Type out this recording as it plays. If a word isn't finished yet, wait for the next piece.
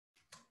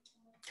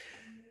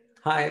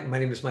Hi, my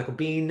name is Michael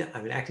Bean.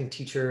 I'm an acting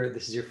teacher.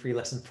 This is your free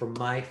lesson for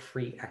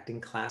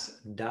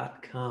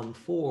myfreeactingclass.com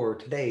for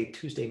today,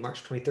 Tuesday,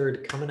 March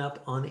 23rd, coming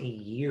up on a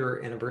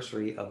year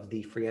anniversary of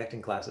the free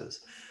acting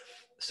classes.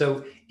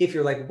 So if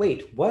you're like,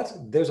 wait, what?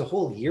 There's a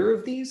whole year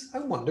of these? I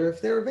wonder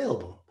if they're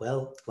available.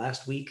 Well,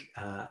 last week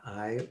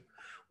I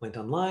went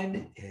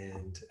online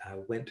and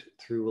went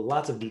through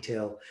lots of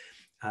detail,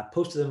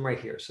 posted them right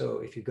here. So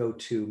if you go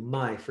to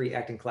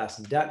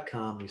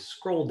myfreeactingclass.com, you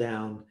scroll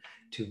down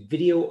to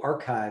video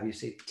archive, you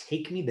say,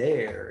 take me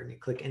there, and you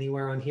click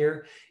anywhere on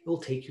here, it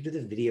will take you to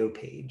the video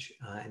page,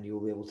 and you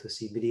will be able to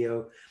see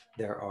video.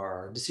 There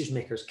are decision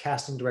makers,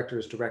 casting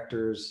directors,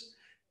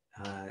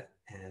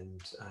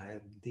 and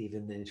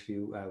even an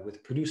interview with a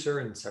producer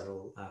and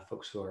several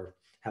folks who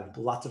have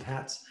lots of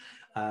hats.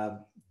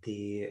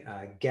 The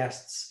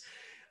guests,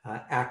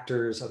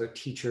 actors, other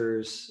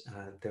teachers.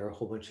 There are a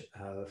whole bunch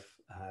of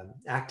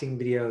acting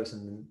videos,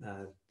 and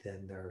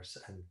then there's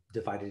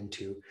divided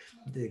into,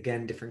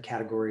 again, different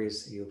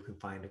categories. You can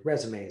find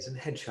resumes and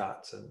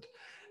headshots and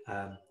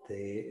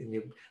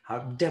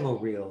demo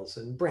reels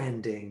and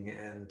branding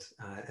and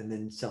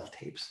then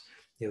self-tapes.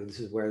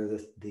 This is where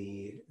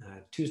the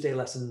Tuesday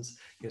lessons,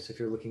 so if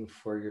you're looking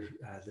for your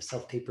the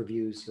self-tape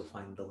reviews, you'll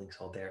find the links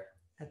all there,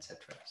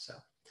 etc. So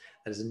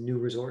that is a new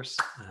resource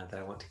that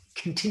I want to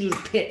continue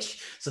to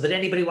pitch so that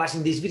anybody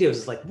watching these videos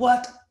is like,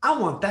 what? I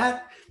want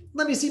that.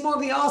 Let me see more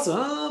of the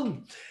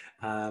awesome.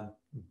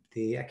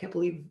 I can't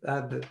believe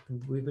that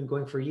we've been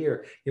going for a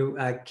year.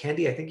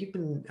 Candy, I think you've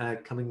been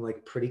coming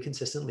like pretty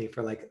consistently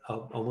for like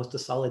almost a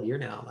solid year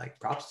now. Like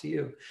props to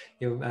you.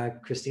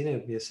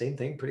 Christina, same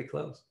thing, pretty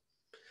close.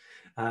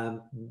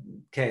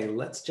 Okay,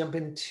 let's jump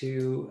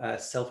into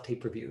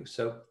self-tape review.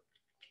 So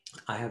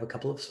I have a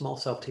couple of small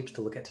self-tapes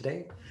to look at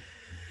today.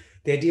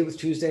 The idea with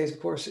Tuesdays, of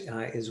course,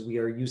 is we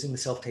are using the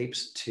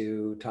self-tapes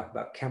to talk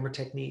about camera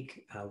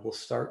technique. We'll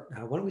start,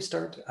 why don't we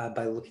start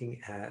by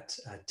looking at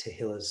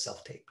Tahilla's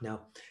self-tape.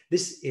 Now,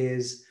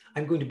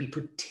 I'm going to be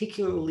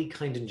particularly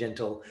kind and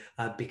gentle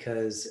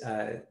because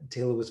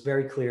Tahilla was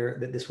very clear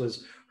that this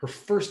was her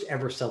first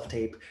ever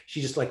self-tape. She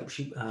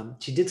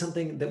did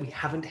something that we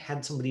haven't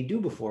had somebody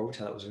do before,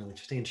 which I thought was really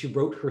interesting, and she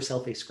wrote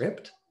herself a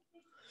script.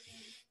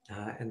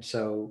 And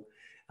so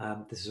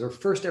this is her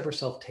first ever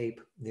self-tape,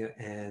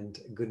 and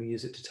I'm going to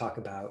use it to talk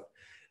about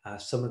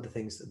some of the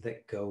things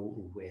that go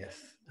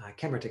with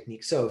camera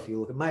technique. So if you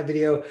look at my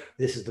video,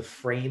 this is the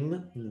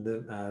frame,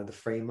 the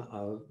frame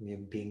of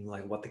being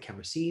like what the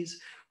camera sees.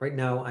 Right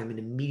now, I'm in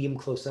a medium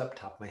close-up,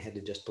 top of my head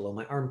to just below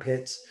my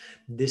armpits.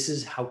 This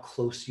is how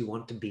close you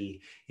want to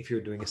be if you're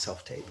doing a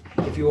self-tape.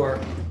 If you are,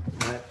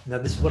 now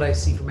this is what I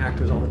see from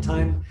actors all the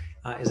time,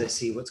 is I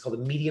see what's called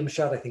a medium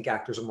shot. I think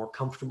actors are more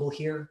comfortable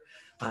here.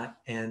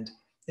 And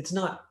it's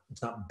not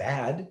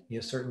bad.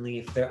 Certainly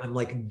if I'm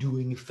like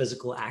doing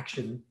physical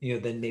action,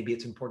 then maybe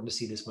it's important to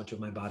see this much of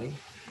my body.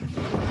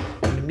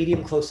 In a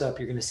medium close-up,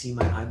 you're going to see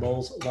my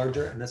eyeballs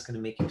larger, and that's going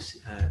to make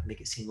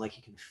it seem like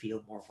you can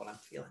feel more of what I'm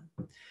feeling.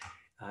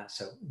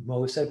 So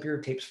most of your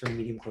tapes for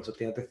medium close-up.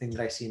 The other thing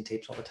that I see in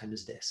tapes all the time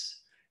is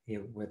this,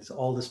 where there's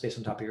all the space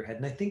on top of your head.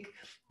 And I think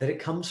that it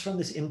comes from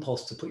this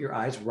impulse to put your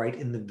eyes right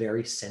in the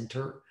very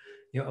center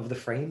of the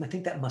frame. I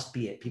think that must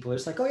be it. People are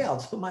just like, oh yeah, I'll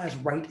just put my eyes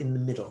right in the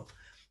middle.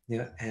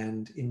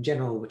 And in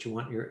general, what you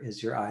want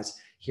is your eyes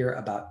here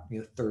about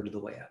third of the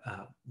way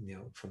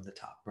from the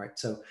top, right?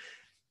 So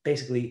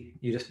basically,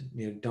 you just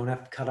don't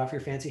have to cut off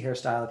your fancy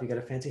hairstyle if you got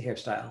a fancy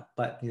hairstyle.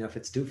 But if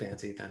it's too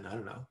fancy, then I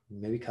don't know,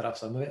 maybe cut off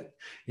some of it.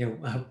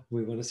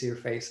 We want to see your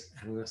face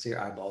and we want to see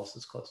your eyeballs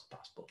as close as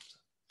possible. So,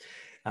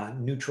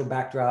 neutral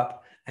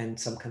backdrop and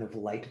some kind of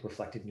light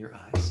reflected in your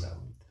eyes. So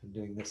I'm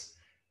doing this.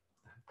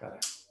 I've got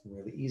it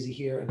really easy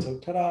here, and so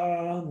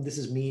ta-da! This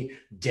is me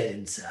dead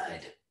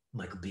inside,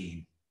 Michael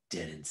Bean.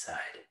 Dead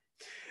inside.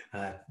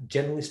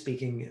 Generally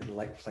speaking, the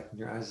light reflecting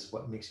your eyes is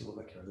what makes you look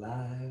like you're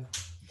alive.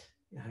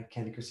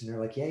 Candy, Christina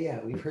are like, yeah,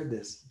 we've heard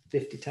this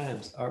 50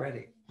 times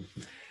already.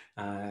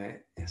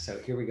 So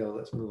here we go.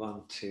 Let's move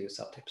on to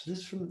self-tape. So this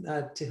is from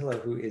Tahilla,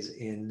 who is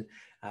in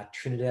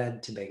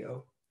Trinidad,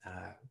 Tobago,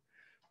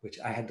 which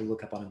I had to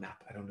look up on a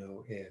map. I don't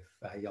know if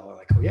y'all are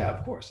like, oh yeah,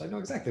 of course, I know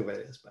exactly what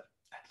it is, but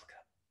I had to look it up.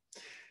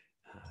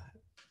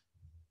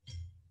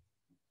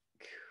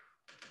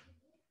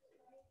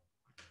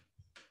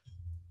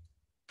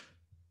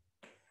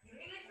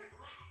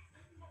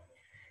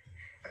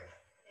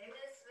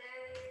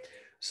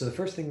 So the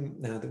first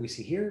thing that we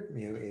see here,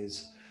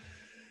 is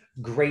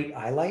great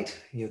eyelight.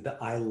 The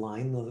eye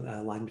line,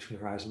 the line between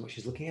her eyes and what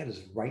she's looking at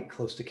is right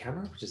close to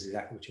camera, which is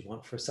exactly what you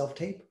want for a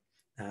self-tape.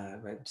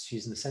 Right,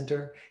 she's in the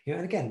center.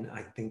 And again,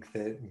 I think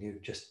that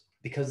just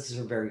because this is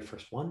her very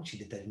first one, she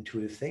did that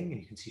intuitive thing,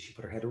 and you can see she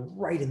put her head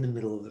right in the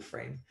middle of the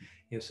frame.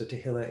 So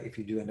Tahilla, if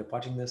you do end up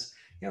watching this,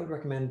 I would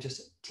recommend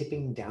just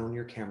tipping down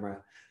your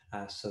camera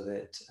so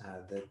that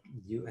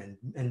you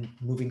and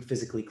moving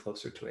physically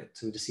closer to it.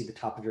 So to see the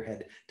top of your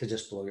head to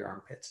just below your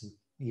armpits, and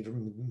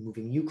even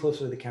moving you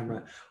closer to the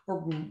camera,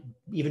 or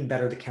even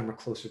better, the camera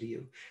closer to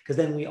you. Because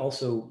then we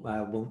also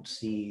won't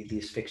see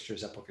these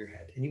fixtures up over your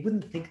head. And you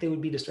wouldn't think they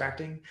would be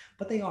distracting,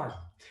 but they are.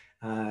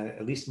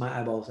 at least my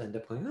eyeballs end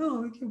up going,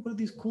 oh, what are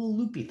these cool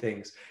loopy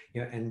things?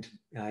 And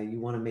you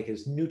want to make it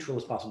as neutral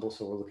as possible.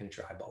 So we're looking at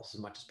your eyeballs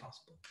as much as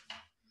possible.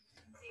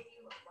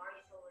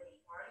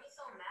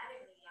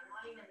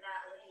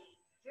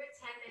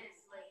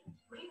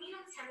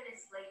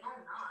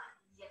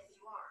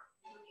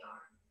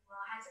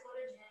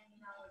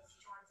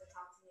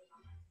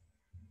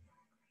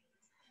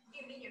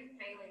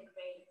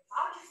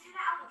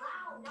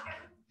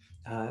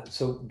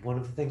 So one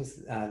of the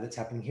things that's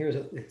happening here is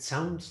it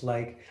sounds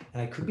like,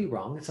 and I could be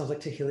wrong, it sounds like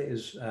Tahila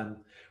is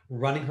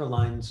running her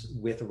lines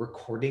with a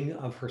recording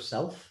of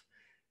herself.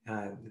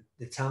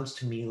 It sounds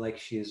to me like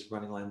she is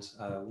running lines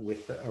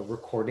with a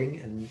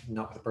recording and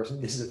not with a person.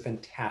 This is a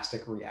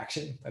fantastic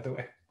reaction, by the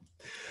way.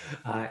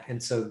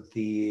 And so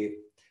the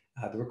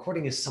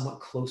recording is somewhat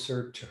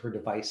closer to her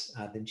device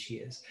than she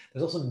is.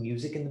 There's also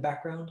music in the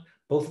background.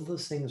 Both of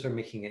those things are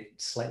making it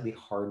slightly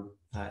hard,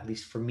 at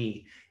least for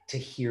me, to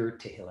hear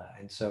Tahila.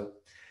 And so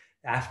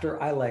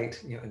after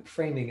eyelight, and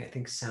framing, I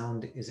think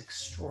sound is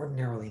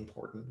extraordinarily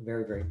important,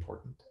 very, very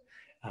important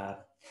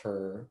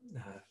for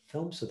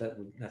film. So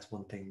that's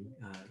one thing.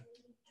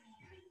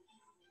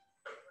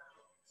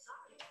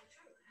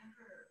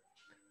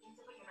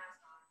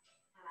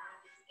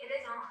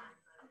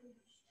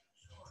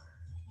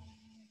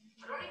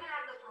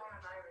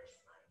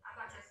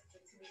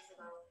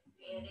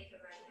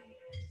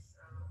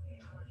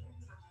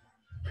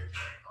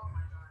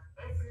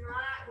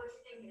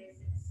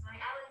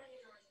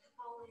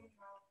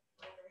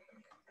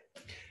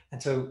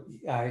 And so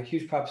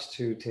huge props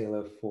to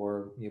Taylor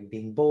for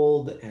being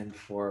bold and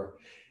for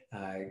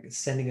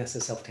sending us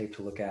a self-tape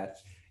to look at.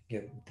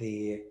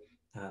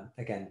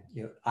 Again,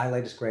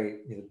 eyelight is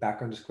great, the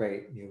background is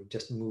great,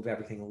 just move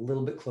everything a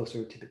little bit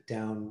closer, tip it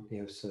down,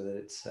 so that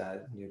it's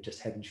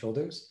just head and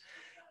shoulders.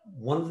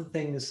 One of the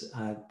things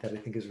that I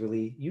think is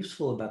really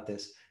useful about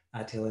this,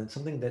 Taylor, and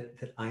something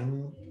that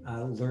I'm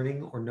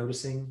learning or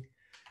noticing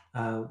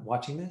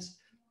watching this,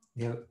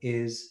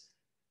 is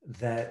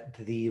that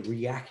your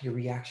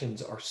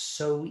reactions are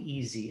so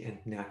easy and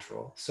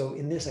natural. So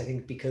in this, I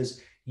think because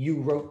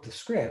you wrote the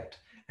script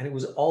and it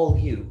was all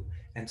you,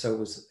 and so it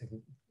was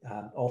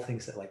all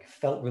things that like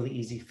felt really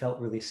easy, felt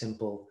really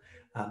simple.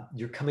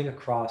 You're coming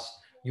across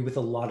you with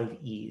a lot of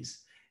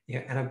ease.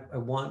 And I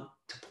want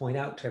to point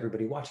out to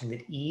everybody watching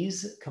that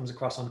ease comes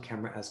across on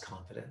camera as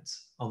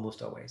confidence,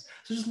 almost always.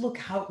 So just look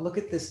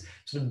at this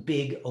sort of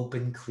big,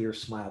 open, clear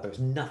smile. There's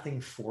nothing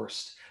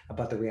forced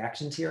about the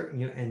reactions here,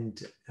 and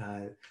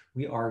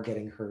we are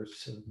getting her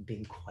sort of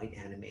being quite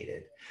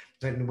animated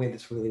in a way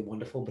that's really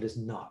wonderful, but is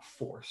not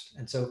forced.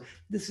 And so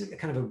this is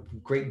kind of a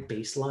great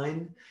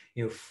baseline,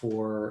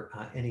 for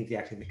any of the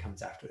acting that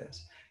comes after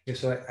this.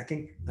 So I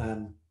think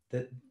that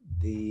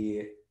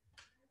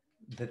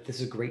this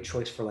is a great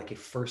choice for like a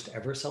first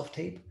ever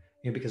self-tape,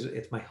 because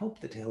it's my hope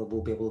that Taylor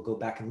will be able to go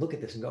back and look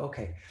at this and go,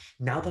 okay,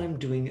 now that I'm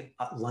doing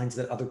lines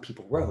that other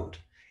people wrote,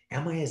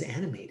 am I as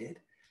animated?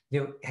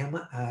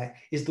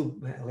 Is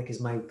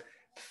my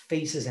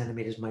face as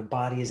animated, is my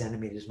body as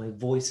animated, is my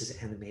voice as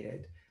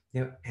animated?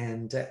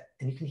 And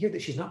you can hear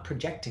that she's not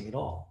projecting at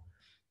all.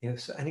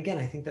 So, and again,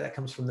 I think that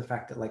comes from the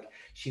fact that like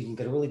she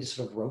literally just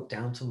sort of wrote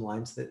down some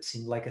lines that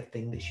seemed like a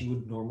thing that she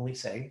would normally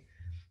say.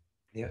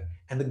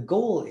 And the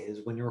goal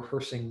is when you're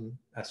rehearsing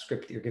a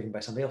script that you're given by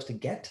somebody else to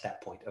get to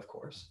that point, of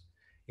course.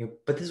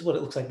 But this is what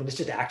it looks like when it's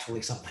just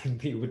actually something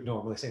that you would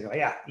normally say. Like,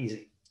 yeah,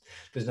 easy.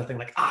 There's nothing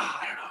like,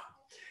 I don't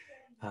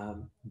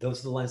know. Those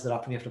are the lines that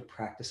often you have to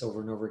practice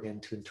over and over again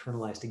to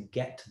internalize to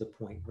get to the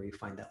point where you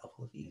find that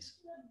level of ease.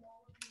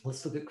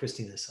 Let's look at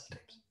Christina's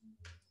self-tapes.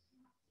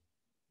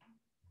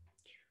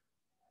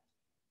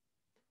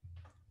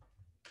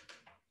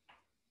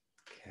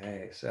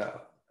 Okay,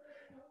 so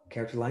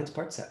character lines,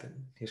 part 7.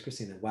 Here's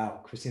Christina. Wow,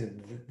 Christina,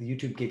 the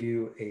YouTube gave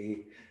you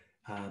a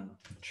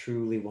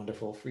truly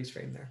wonderful freeze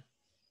frame there.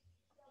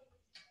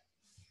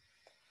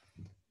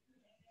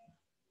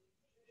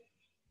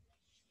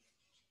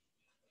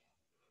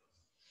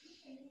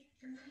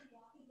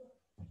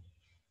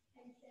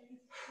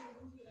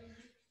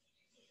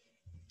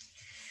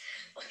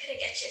 What can I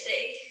get you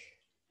today?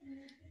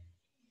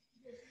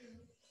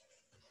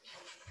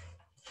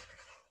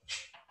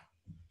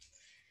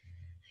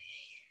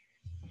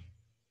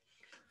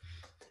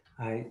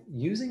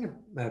 Using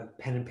a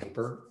pen and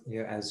paper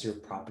as your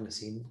prop in a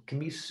scene can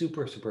be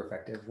super, super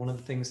effective. One of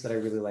the things that I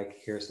really like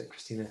here is that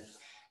Christina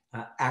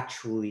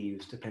actually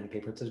used a pen and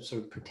paper instead of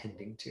sort of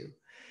pretending to.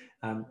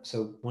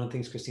 So one of the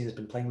things Christina's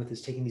been playing with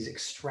is taking these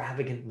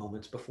extravagant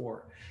moments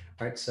before,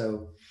 right?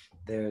 So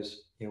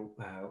there's,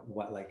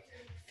 like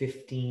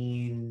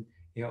 15,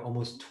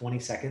 almost 20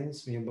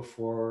 seconds,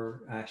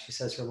 before she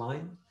says her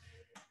line.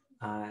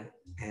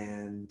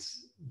 And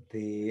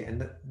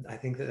I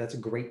think that that's a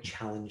great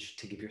challenge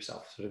to give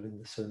yourself, sort of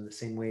in the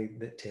same way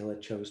that Taylor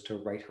chose to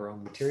write her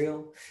own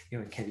material,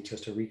 and Candy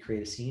chose to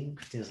recreate a scene.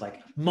 Christina's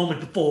like,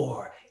 moment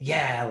before,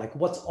 yeah, like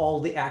what's all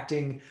the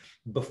acting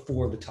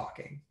before the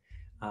talking?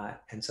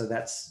 And so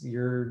that's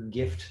your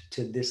gift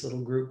to this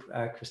little group,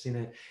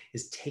 Christina,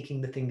 is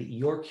taking the thing that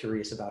you're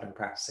curious about and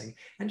practicing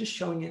and just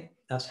showing it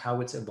us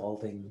how it's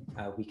evolving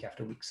week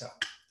after week. So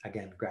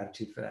again,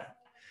 gratitude for that.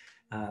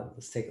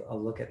 Let's take a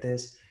look at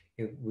this.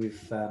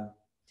 We've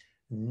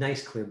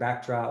nice clear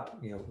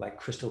backdrop, like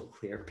crystal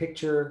clear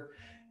picture.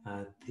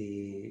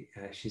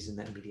 She's in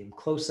that medium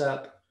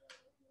close-up.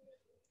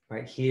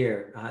 Right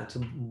here.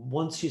 So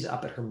once she's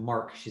up at her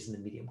mark, she's in the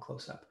medium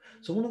close-up.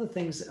 So one of the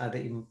things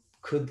that you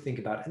could think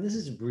about, and this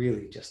is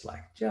really just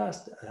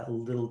a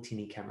little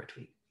teeny camera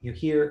tweak.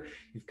 Here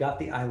you've got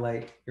the eye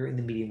light, you're in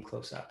the medium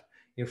close-up.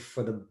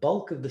 For the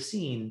bulk of the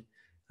scene,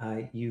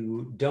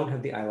 you don't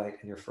have the eye light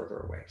and you're further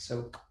away.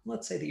 So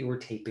let's say that you were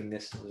taping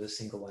this as a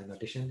single line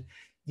audition.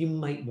 You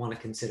might want to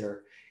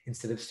consider,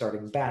 instead of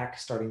starting back,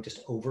 starting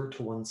just over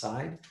to one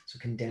side. So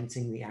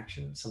condensing the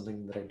action,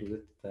 something that I do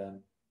with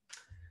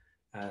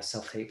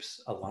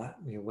self-tapes a lot,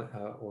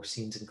 or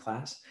scenes in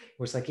class,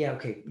 where it's like, yeah,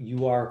 okay,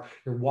 you're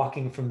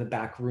walking from the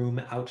back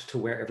room out to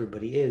where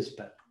everybody is,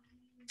 but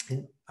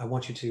I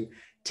want you to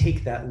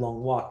take that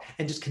long walk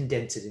and just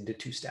condense it into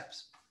 2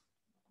 steps.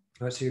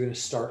 All right, so you're going to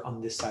start on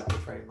this side of the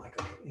frame, like,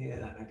 okay,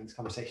 yeah, I'm having this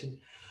conversation.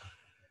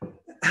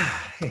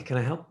 Hey, can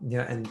I help?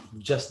 Yeah, and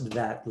just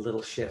that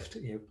little shift,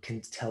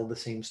 can tell the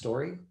same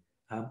story.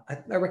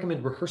 I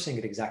recommend rehearsing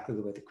it exactly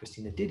the way that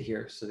Christina did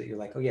here, so that you're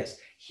like, oh yes,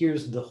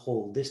 here's the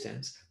whole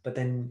distance, but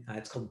then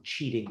it's called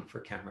cheating for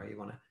camera. You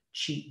want to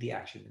cheat the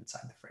action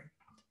inside the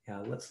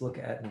frame. Let's look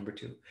at number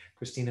 2.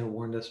 Christina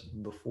warned us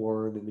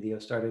before the video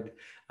started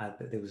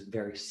that it was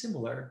very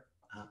similar,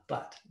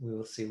 but we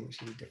will see what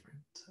she did different.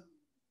 So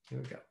here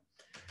we go.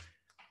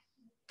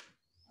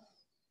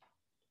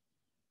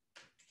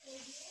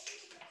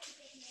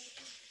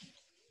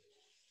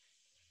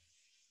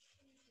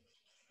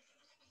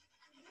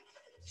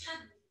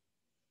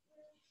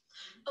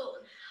 Oh,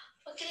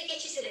 what can I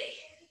get you today?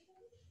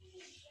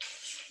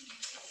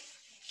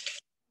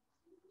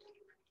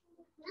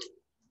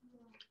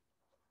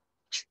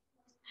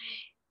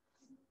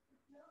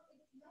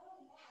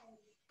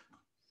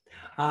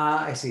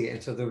 I see.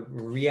 And so the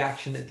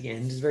reaction at the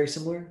end is very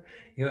similar,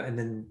 and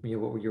then,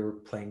 what you were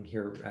playing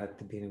here at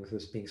the beginning with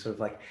was being sort of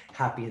like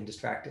happy and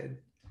distracted.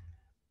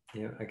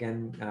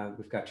 Again,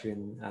 we've got you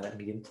in that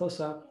medium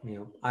close-up,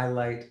 eye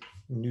light,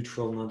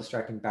 neutral,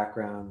 non-distracting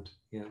background,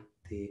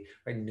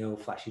 no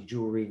flashy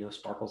jewelry, no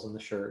sparkles on the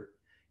shirt.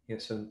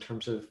 So in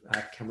terms of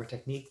camera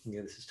technique,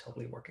 this is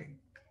totally working.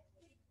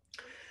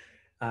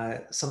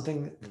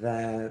 Something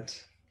that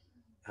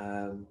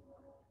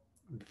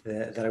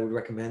that I would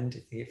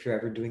recommend if you're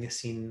ever doing a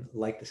scene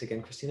like this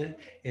again, Christina,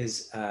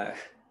 is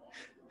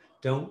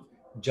don't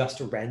just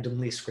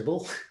randomly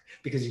scribble,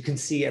 because you can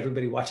see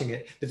everybody watching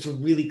it. It's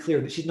really clear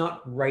that she's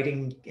not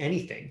writing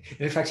anything.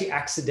 And in fact, she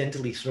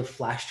accidentally sort of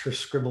flashed her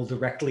scribble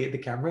directly at the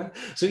camera.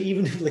 So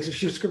even if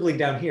she was scribbling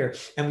down here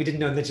and we didn't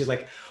know, and then she's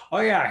like,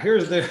 oh yeah,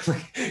 here's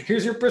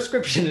your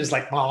prescription. It's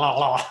like, blah, blah,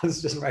 blah.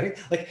 It's just writing.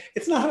 Like,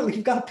 it's not like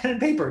you've got a pen and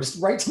paper,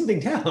 just write something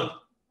down.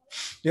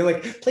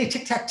 Like play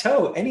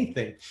tic-tac-toe,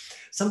 anything.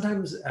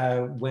 Sometimes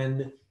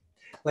when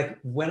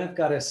I've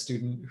got a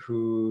student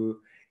who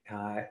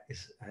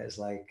is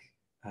like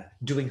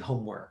doing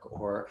homework,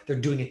 or they're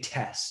doing a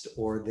test,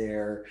 or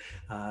they're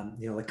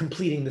like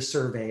completing the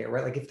survey,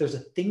 right? Like if there's a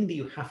thing that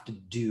you have to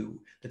do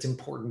that's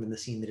important in the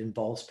scene that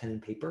involves pen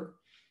and paper,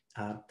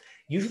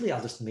 usually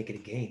I'll just make it a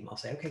game. I'll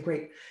say, okay,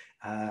 great,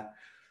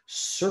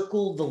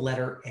 circle the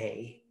letter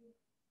A,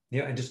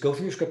 and just go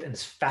through your script and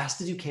as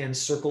fast as you can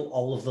circle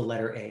all of the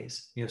letter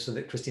A's, so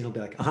that Christine will be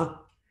like,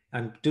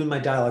 I'm doing my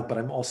dialogue, but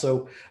I've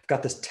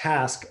got this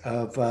task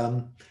of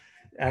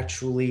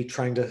actually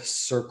trying to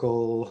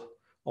circle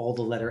all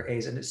the letter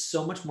A's. And it's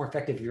so much more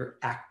effective if you're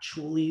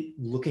actually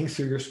looking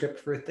through your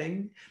script for a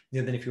thing,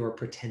 than if you are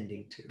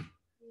pretending to.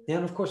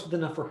 And of course, with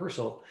enough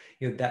rehearsal,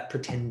 that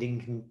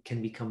pretending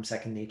can become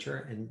second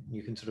nature, and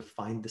you can sort of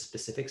find the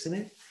specifics in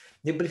it.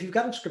 But if you've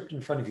got a script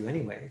in front of you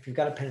anyway, if you've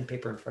got a pen and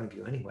paper in front of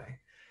you anyway,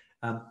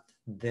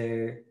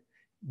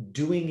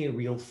 doing a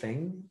real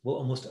thing will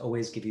almost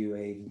always give you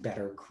a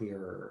better,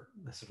 clearer,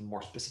 sort of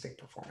more specific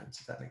performance,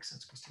 if that makes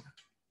sense, Christina.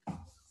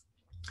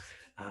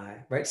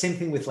 Right, same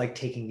thing with like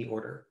taking the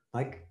order.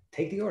 Like,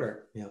 take the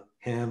order,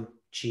 ham,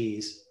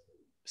 cheese,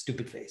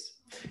 stupid face,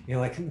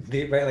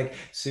 right? Like,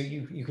 so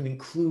you can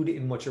include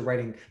in what you're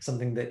writing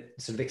something that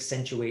sort of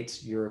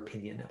accentuates your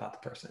opinion about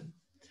the person.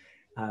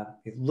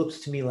 It looks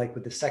to me like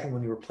with the second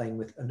one, you were playing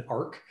with an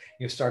arc,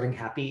 starting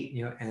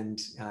happy, and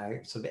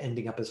sort of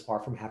ending up as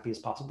far from happy as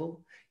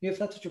possible. If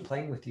that's what you're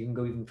playing with, you can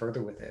go even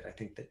further with it. I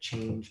think that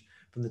change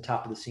from the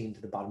top of the scene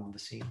to the bottom of the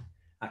scene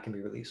can be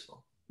really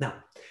useful. Now,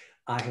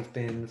 I have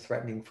been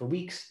threatening for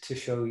weeks to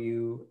show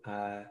you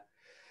a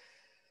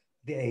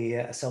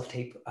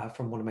self-tape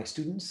from one of my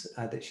students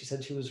that she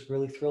said she was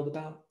really thrilled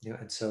about.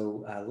 And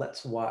so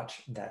let's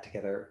watch that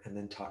together and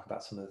then talk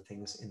about some of the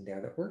things in there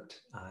that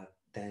worked.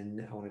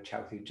 Then I want to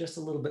chat with you just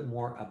a little bit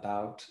more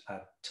about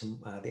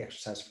the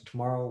exercise for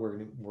tomorrow. We're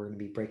going to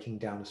be breaking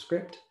down a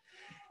script,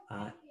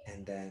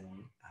 and then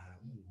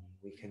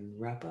we can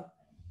wrap up.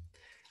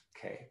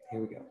 Okay,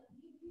 here we go.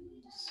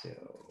 So,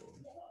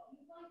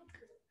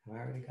 have I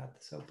already got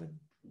this open?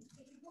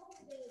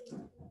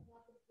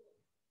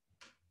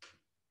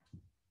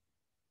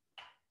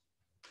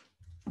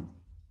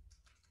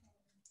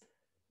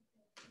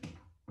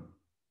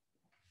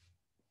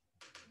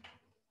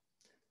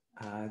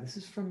 This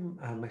is from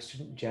my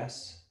student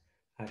Jess.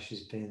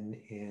 She's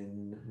been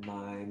in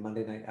my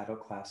Monday night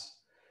adult class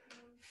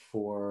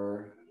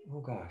for, oh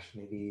gosh,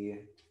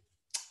 maybe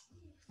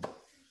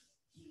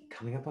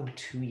coming up on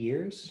 2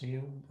 years.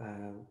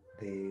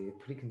 They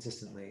pretty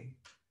consistently.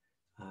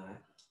 My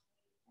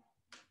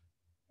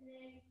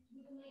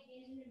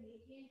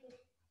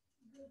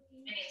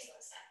name's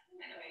Melissa,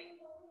 by the way.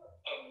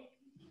 Oh.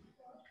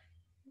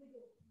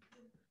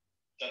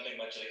 Don't think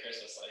much of the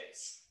Christmas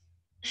lights.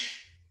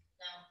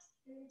 No.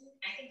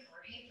 I think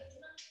Jorge put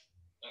them up.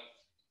 Oh.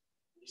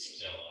 He seems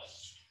to know a lot.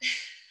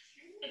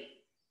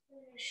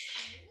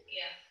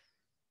 Yeah.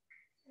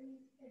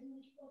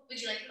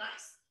 Would you like a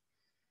glass?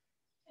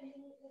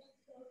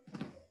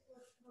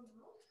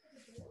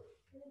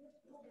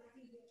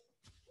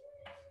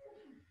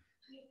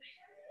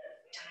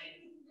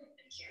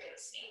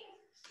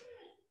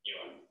 You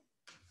are.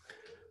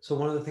 So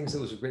one of the things that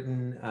was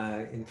written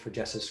in for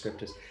Jess's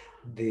script is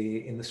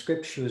in the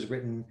script she was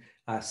written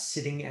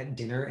sitting at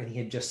dinner and he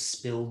had just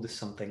spilled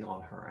something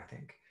on her, I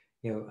think.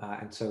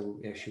 And so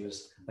she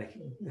was like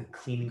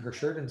cleaning her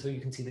shirt, and so you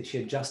can see that she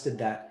adjusted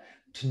that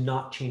to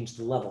not change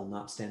the level,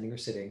 not standing or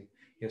sitting.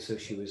 So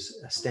she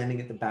was standing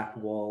at the back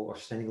wall or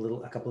standing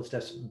a couple of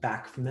steps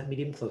back from that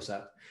medium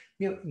close-up.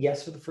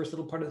 Yes, for the first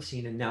little part of the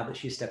scene, and now that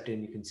she stepped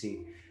in, you can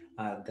see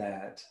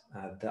that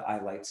the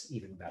eyelight's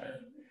even better.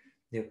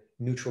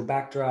 Neutral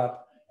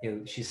backdrop.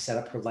 She's set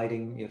up her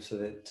lighting, so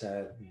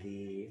that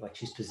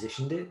she's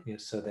positioned it,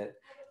 so that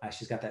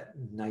she's got that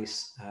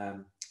nice,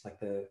 like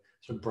the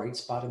sort of bright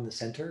spot in the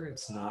center.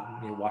 It's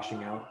not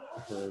washing out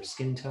her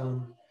skin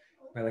tone.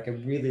 Right? Like I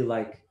really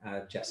like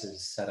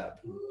Jess's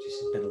setup. She's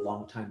spent a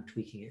long time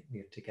tweaking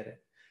it, to get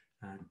it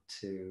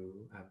to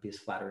be as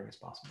flattering as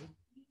possible.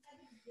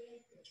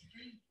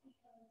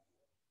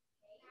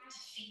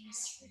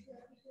 Famous.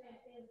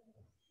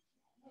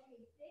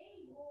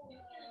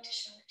 To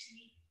show it to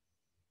me.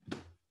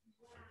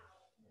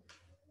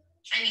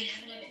 I mean,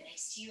 haven't I been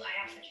nice to you? I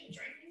offered you a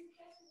drink.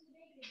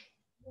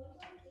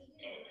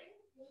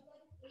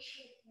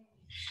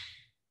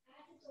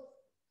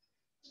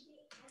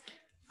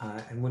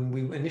 And when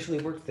we initially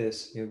worked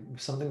this,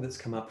 something that's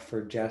come up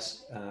for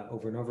Jess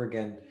over and over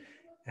again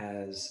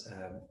as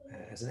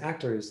an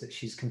actor is that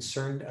she's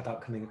concerned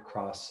about coming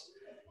across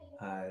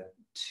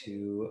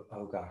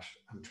oh gosh,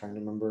 I'm trying to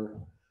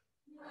remember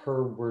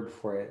her word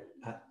for it,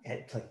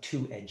 like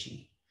too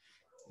edgy,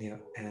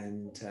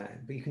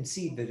 but you can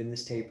see that in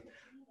this tape,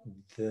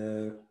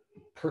 the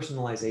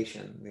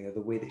personalization,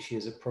 the way that she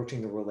is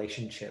approaching the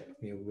relationship,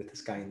 with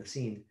this guy in the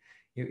scene,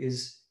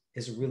 is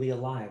really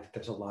alive.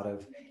 There's a lot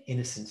of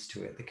innocence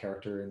to it. The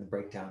character in the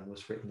breakdown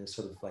was written as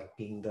sort of like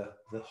being the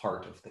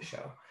heart of the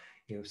show,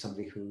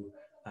 somebody who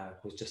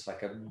was just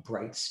like a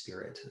bright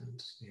spirit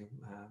and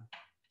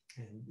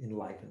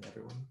enlivened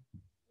everyone.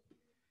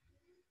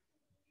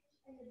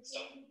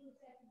 Stop. Do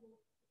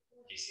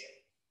you see it?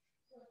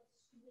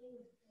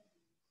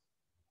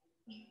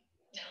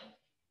 No,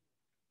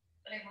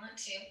 but I want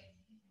to.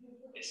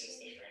 This is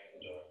the frame of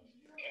the door.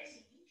 Okay.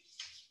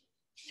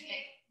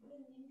 Okay.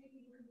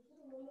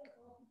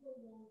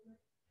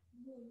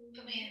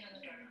 Put my hand on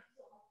the door.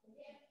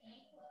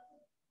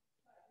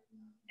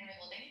 Am I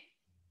holding it?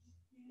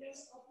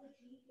 Yes. Go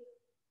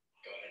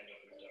ahead and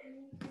open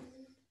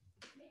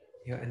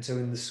the door. And so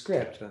in the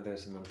script,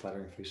 there's an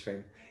unflattering freeze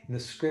frame. In the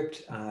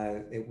script,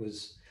 it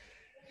was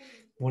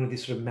one of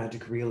these sort of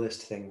magic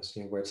realist things,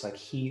 where it's like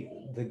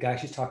the guy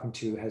she's talking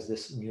to has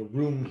this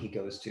room he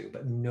goes to,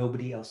 but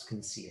nobody else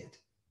can see it.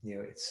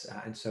 It's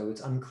and so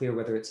it's unclear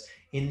whether it's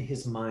in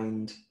his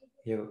mind,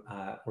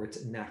 or it's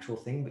an actual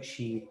thing. But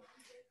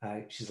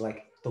she's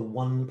like the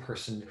one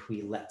person who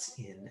he lets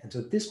in. And so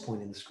at this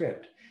point in the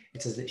script,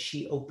 it says that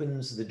she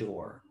opens the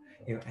door,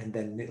 and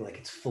then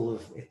it's full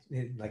of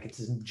like it's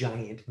this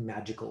giant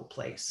magical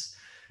place.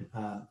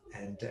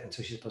 And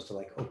so she's supposed to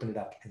like open it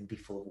up and be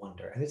full of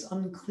wonder. And it's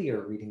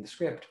unclear reading the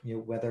script,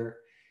 whether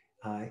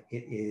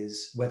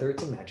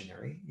it's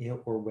imaginary,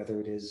 or whether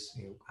it is,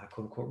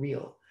 quote unquote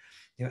real.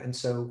 And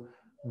so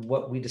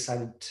what we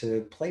decided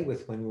to play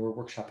with when we were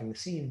workshopping the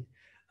scene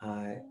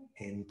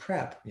in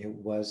prep,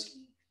 was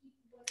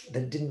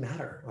that it didn't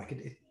matter. Like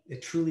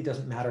it truly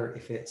doesn't matter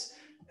if it's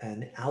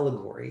an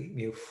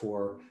allegory,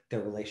 for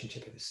their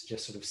relationship. It's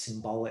just sort of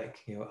symbolic,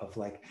 of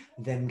like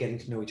them getting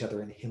to know each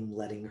other and him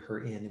letting her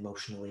in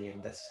emotionally,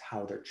 and that's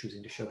how they're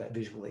choosing to show that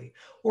visually.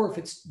 Or if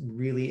it's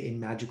really a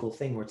magical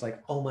thing where it's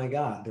like, oh my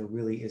God, there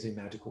really is a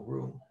magical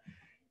room,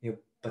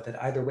 but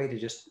that either way to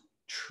just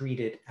treat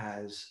it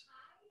as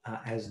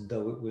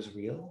though it was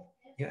real.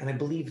 And I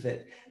believe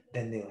that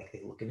then they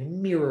look in a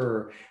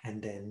mirror,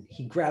 and then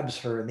he grabs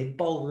her and they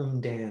ballroom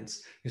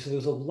dance. So there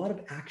was a lot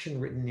of action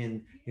written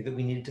in, that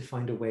we needed to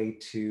find a way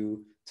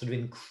to sort of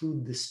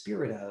include the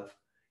spirit of,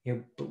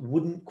 but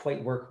wouldn't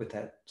quite work with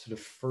that sort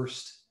of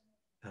first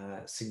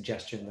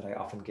suggestion that I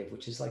often give,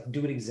 which is like,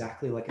 do it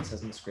exactly like it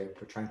says in the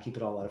script, or try and keep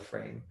it all out of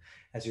frame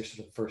as your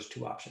sort of first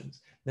two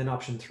options. Then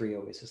option three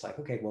always is like,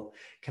 okay, well,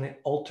 can I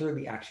alter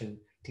the action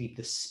to keep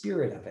the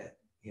spirit of it,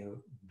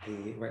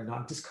 right,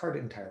 not discard it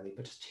entirely,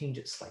 but just change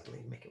it slightly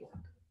and make it work.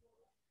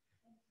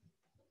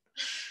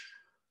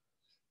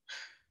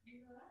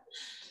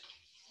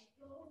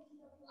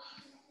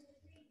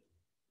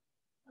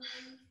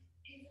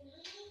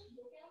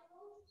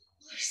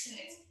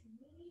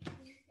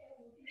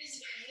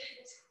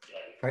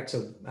 Right,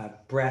 so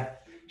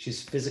breath,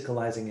 she's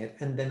physicalizing it,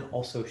 and then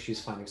also she's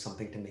finding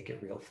something to make it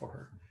real for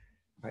her.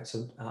 Right,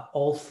 so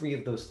all three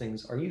of those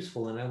things are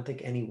useful, and I don't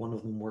think any one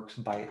of them works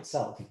by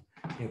itself.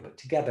 But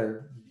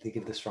together they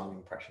give the strong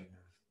impression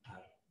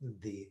of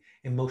the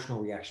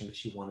emotional reaction that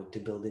she wanted to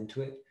build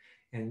into it,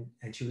 and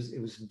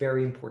it was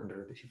very important to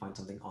her that she find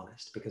something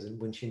honest, because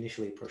when she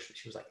initially approached it,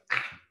 she was like,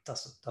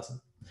 doesn't,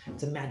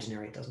 it's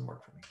imaginary, it doesn't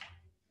work for me.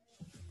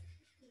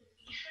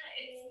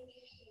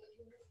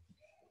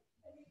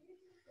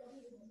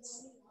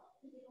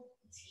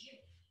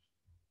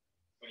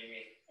 What do you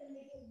mean?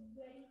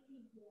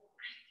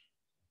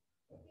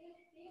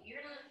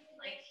 You're not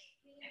like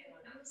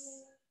everyone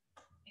else.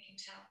 I can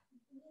tell.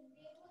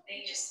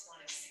 They just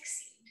want to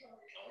succeed. I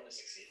want to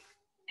succeed.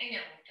 I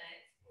know, but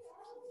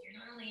you're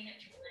not only in it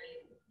for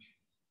money.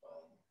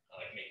 Well,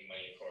 I like making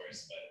money, of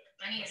course, but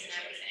money isn't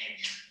everything.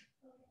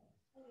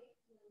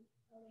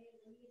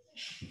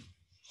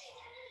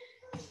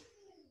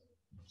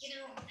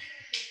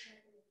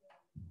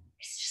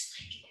 It's just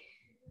like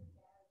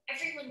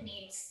everyone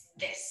needs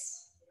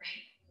this,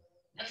 right?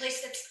 A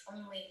place that's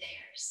only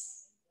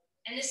theirs.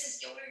 And this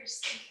is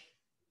yours.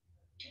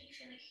 Don't you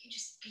feel like you can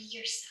just be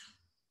yourself?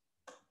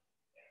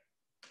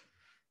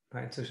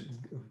 Right, so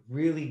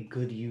really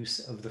good use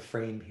of the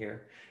frame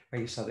here.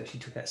 Right, you saw that she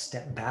took that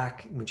step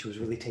back when she was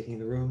really taking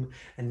the room,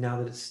 and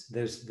now that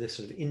there's this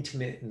sort of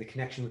intimate and the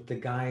connection with the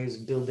guys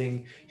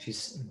building,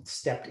 she's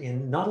stepped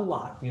in, not a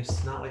lot.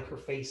 It's not like her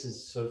face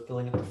is sort of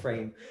filling up the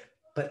frame,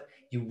 but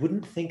you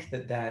wouldn't think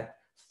that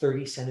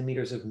 30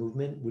 centimeters of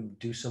movement would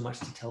do so much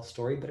to tell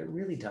story, but it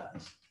really does.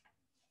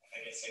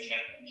 I guess I can.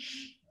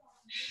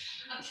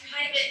 A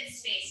private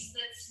space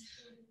that's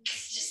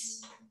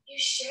just you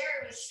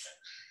share with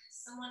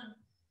someone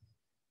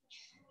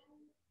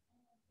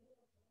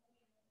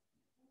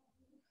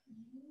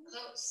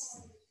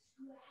close.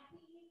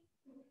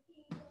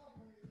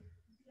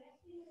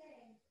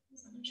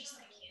 Someone just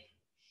like you.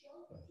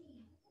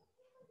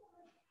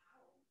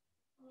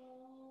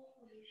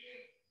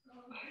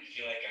 I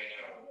feel like I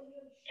know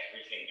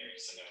everything there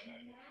is to know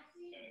about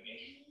you. You know what I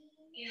mean?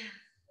 Yeah.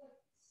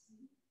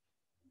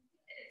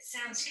 It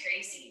sounds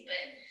crazy,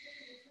 but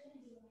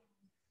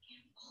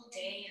all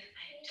day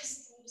I'm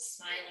just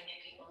smiling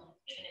at people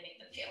and trying to make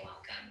them feel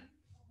welcome.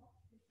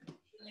 I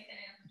feel like I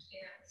have to do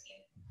that with you.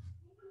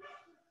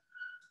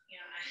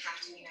 I have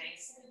to be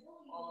nice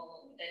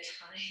all the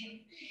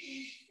time.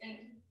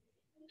 And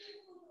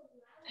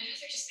I'd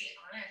rather just be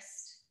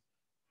honest.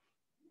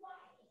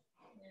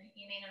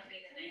 You may not be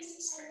the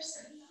nicest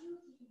person.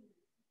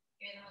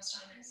 You're the most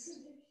honest. I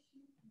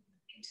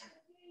can tell.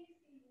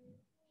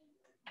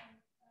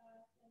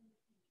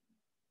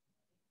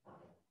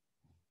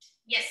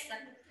 Yes,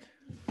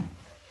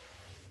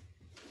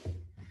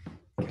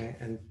 Okay,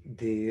 and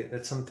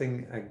that's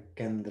something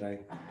again that I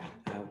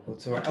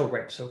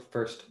right. So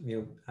first,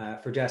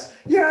 for Jess,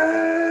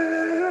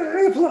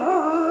 yay,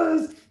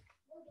 applause.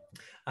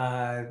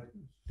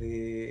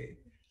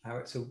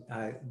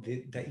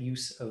 That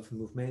use of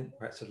movement,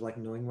 right? Sort of like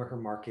knowing where her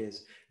mark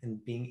is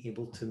and being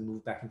able to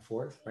move back and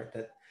forth, right?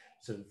 That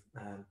sort of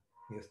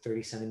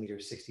 30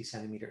 centimeters, 60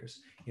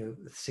 centimeters,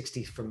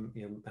 60 from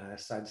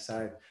side to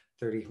side,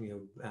 30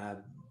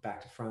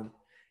 back to front,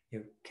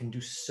 can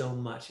do so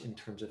much in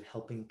terms of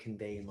helping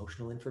convey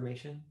emotional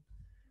information.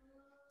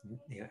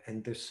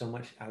 And there's so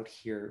much out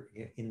here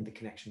in the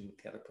connection with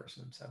the other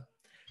person. So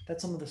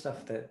that's some of the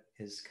stuff that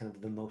is kind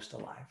of the most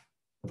alive.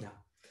 Now,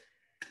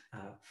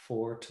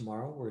 for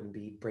tomorrow, we're going to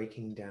be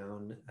breaking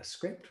down a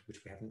script,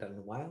 which we haven't done in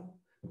a while.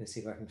 I'm going to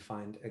see if I can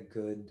find a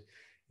good,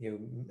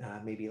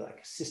 maybe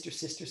like a sister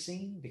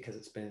scene, because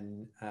it's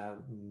been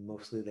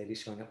mostly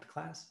ladies showing up to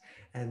class.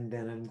 And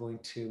then I'm going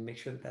to make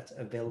sure that that's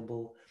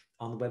available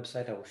on the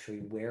website. I will show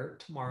you where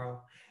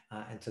tomorrow.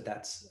 And so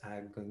that's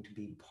going to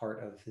be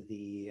part of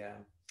the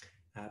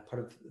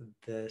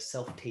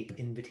self-tape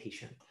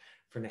invitation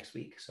for next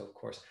week. So of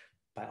course,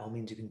 by all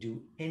means, you can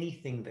do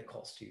anything that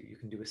calls to you. You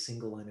can do a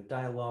single line of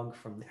dialogue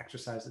from the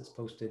exercise that's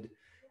posted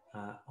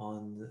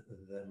on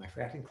the My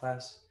Free Acting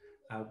class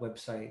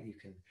website. You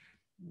can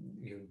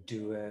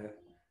do a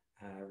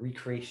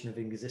recreation of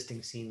an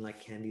existing scene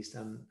like Candy's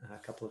done a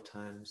couple of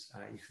times.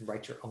 You can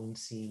write your own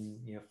scene,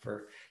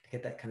 to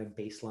get that kind of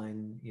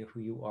baseline,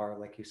 who you are,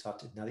 like you saw.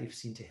 Now that you've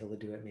seen Tahila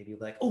do it, maybe you're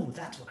like, oh,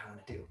 that's what I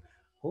want to do.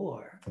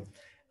 Or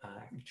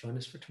join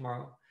us for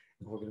tomorrow,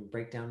 and we're going to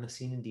break down the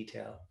scene in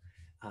detail.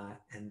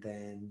 And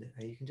then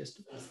you can just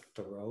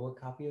throw a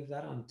copy of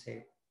that on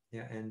tape.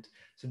 Yeah, and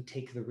so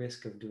take the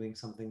risk of doing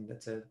something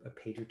that's a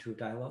page or two of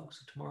dialogue.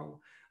 So tomorrow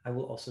I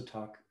will also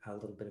talk a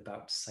little bit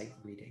about sight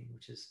reading,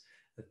 which is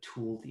a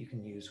tool that you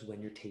can use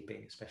when you're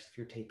taping, especially if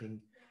you're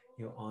taping,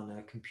 on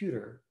a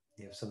computer,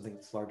 something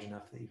that's large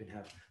enough that you can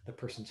have the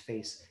person's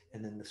face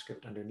and then the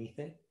script underneath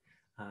it.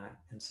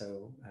 And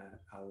so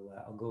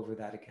I'll go over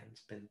that again.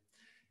 It's been,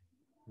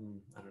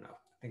 I don't know,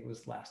 I think it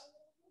was last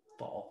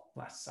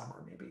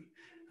summer maybe,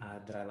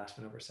 that I last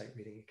went over sight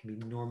reading. It can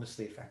be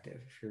enormously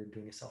effective if you're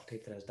doing a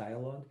self-tape that has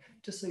dialogue,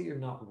 just so you're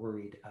not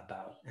worried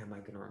about, am I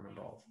going to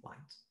remember all the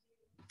lines?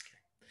 Okay.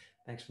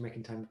 Thanks for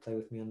making time to play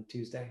with me on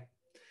Tuesday.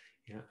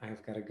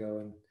 I've got to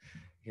go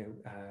and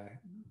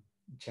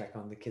check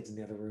on the kids in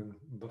the other room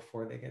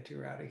before they get too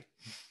rowdy.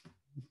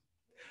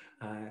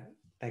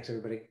 Thanks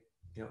everybody.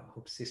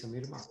 Hope to see some of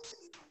you tomorrow.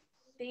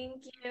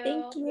 Thank you.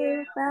 Thank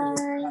you. Bye.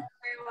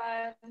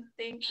 Everyone.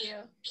 Thank you.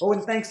 Oh,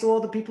 and thanks to all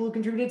the people who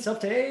contributed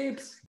self-tapes.